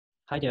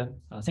Hi there.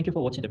 Thank you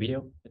for watching the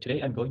video.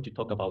 Today I'm going to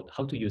talk about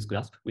how to use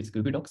Glasp with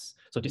Google Docs.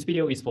 So this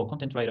video is for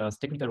content writers,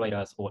 technical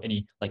writers, or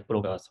any like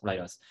bloggers,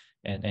 writers,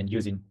 and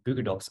using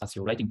Google Docs as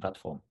your writing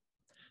platform.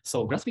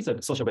 So Glasp is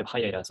a social web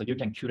highlighter, so you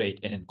can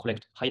curate and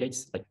collect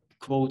highlights like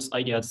quotes,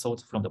 ideas,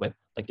 thoughts from the web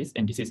like this.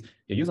 And this is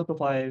your user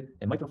profile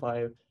and my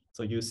profile.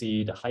 So you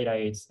see the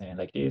highlights and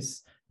like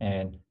this.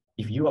 And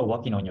if you are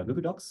working on your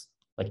Google Docs,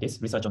 like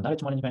this, research on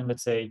knowledge management,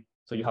 let's say,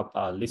 so you have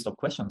a list of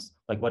questions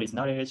like what is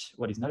knowledge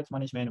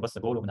management, what's the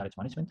goal of knowledge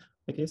management,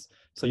 like this.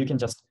 So you can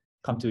just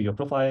come to your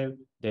profile,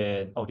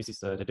 then, oh, this is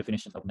the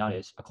definition of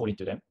knowledge according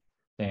to them.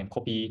 Then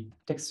copy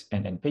text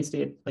and paste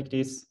it like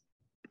this.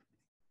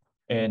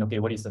 And okay,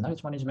 what is the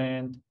knowledge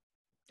management?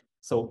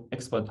 So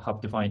experts have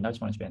defined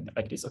knowledge management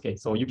like this. Okay,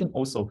 so you can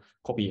also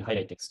copy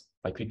highlight text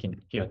by clicking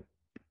here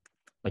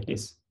like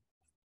this.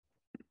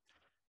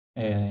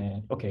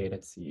 And okay,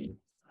 let's see,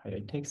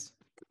 highlight text.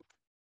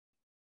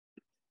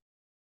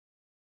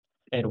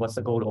 And what's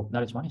the goal of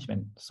knowledge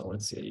management? So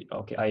let's see,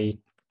 okay, I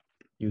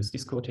use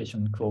this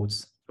quotation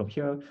quotes from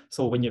here.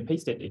 So when you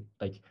paste it,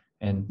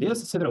 and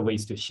there's several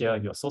ways to share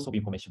your source of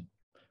information.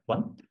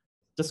 One,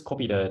 just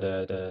copy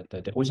the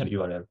original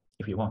URL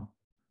if you want,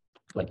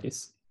 like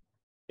this.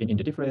 In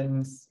the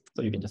difference,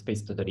 so you can just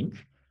paste the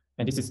link.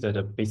 And this is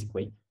the basic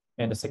way.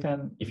 And the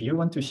second, if you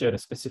want to share the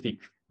specific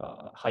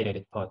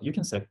highlighted part, you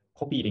can select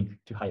copy link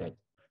to highlight.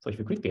 So if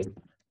you click it,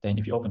 then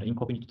if you open the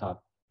incognito tab,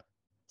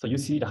 so you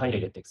see the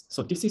highlighted text.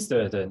 So this is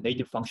the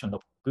native function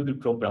of Google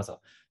Chrome browser.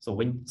 So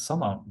when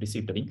someone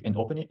receives the link and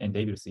open it, and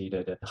they will see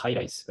the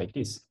highlights like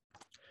this.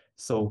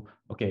 So,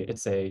 okay,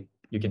 let's say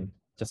you can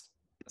just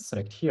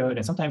select here,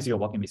 and sometimes you're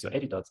working with your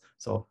editors.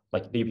 So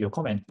like leave your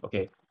comment,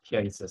 okay, here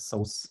is the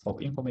source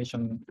of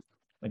information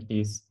like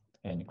this,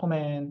 and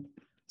comment,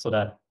 so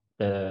that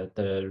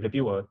the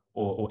reviewer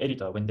or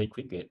editor, when they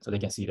click it, so they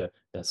can see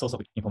the source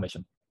of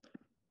information.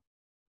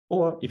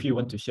 Or if you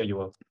want to share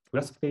your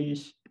Glasp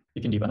page,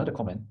 you can leave another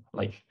comment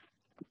like,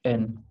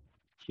 and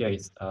here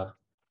is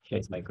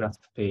my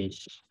Glasp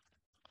page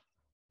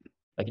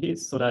like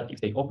this, so that if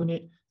they open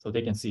it, so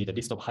they can see the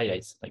list of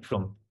highlights like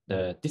from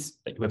this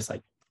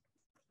website.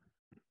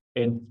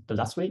 And the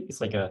last way is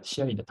like a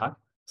share in the tag.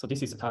 So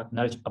this is a tag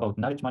about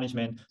knowledge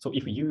management. So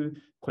if you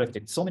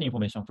collected so many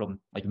information from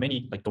like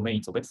many like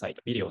domains or website,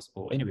 videos,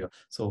 or anywhere,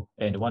 so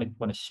and want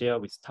to share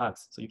with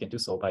tags, so you can do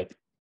so by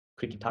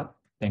clicking tag,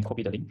 then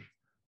copy the link.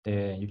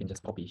 Then you can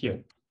just copy here,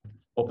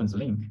 open the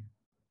link.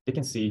 They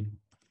can see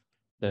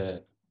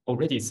the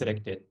already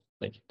selected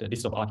like the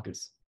list of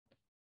articles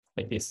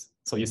like this.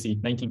 So you see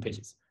 19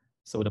 pages.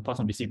 So the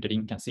person received the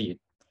link can see it.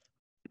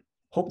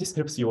 Hope this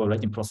helps your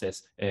writing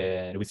process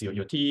with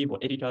your team or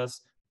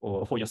editors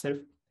or for yourself.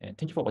 And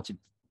thank you for watching.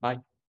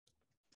 Bye.